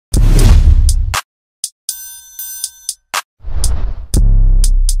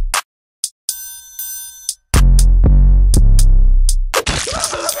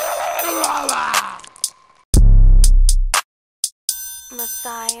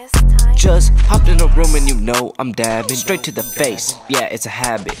Just hopped in a room and you know I'm dabbing straight to the face, yeah it's a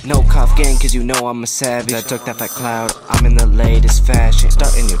habit. No cough gang cause you know I'm a savage. I took that fat cloud, I'm in the latest fashion.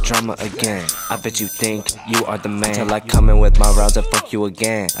 Starting your drama again, I bet you think you are the man. Till I come in with my rounds and fuck you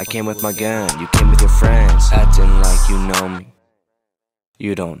again. I came with my gun, you came with your friends. Acting like you know me,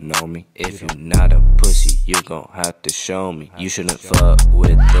 you don't know me. If you're not a pussy, you gon' have to show me. You shouldn't fuck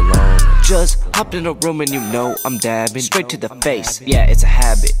with the lonely. Just hopped in a room and you know I'm dabbing straight to the face, yeah it's a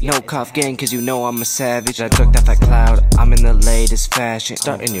habit. No cough gang cause you know I'm a savage. I took that fat cloud, I'm in the latest fashion.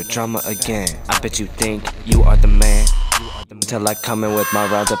 Starting your drama again, I bet you think you are the man. Till I come in with my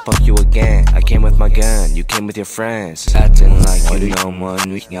rounds and fuck you again. I came with my gun, you came with your friends. Acting like you know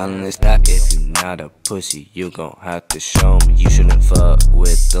one week on this that. If you're not a pussy, you gon' have to show me. You shouldn't fuck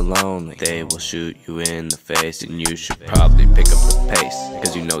with the lonely. They will shoot you in the face, and you should probably pick up the pace,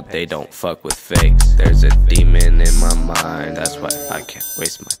 cause you know they don't fuck with fakes. There's a demon in my mind, that's why I can't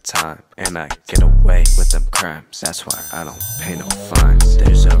waste my time. And I get away with them crimes, that's why I don't pay no fines.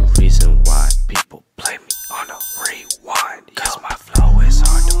 There's a reason why people play me on a rewind, cause my flow is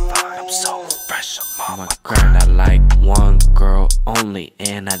hard to find. I'm so fresh, I'm on my grind. I like one girl only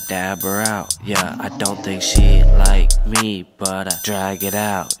and I dab her out. Yeah, I don't think she like me, but I drag it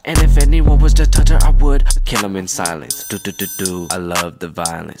out. And if anyone was to touch her, I would kill him in silence. Do, I love the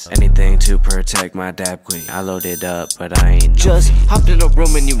violence. Anything to protect my dab queen. I load it up, but I ain't just hopped in a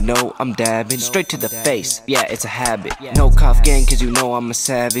room and you know I'm dabbing straight to the face, yeah it's a habit. No cough gang cause you know I'm a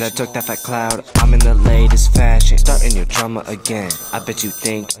savage. I took that fat cloud, I'm in the latest fashion. Starting your drama again, I bet you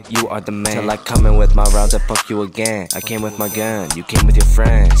think you are the man. Till I come in with my rounds and fuck you again. I came with my gun, you came with your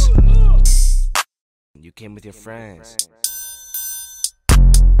friends. You came with your friends.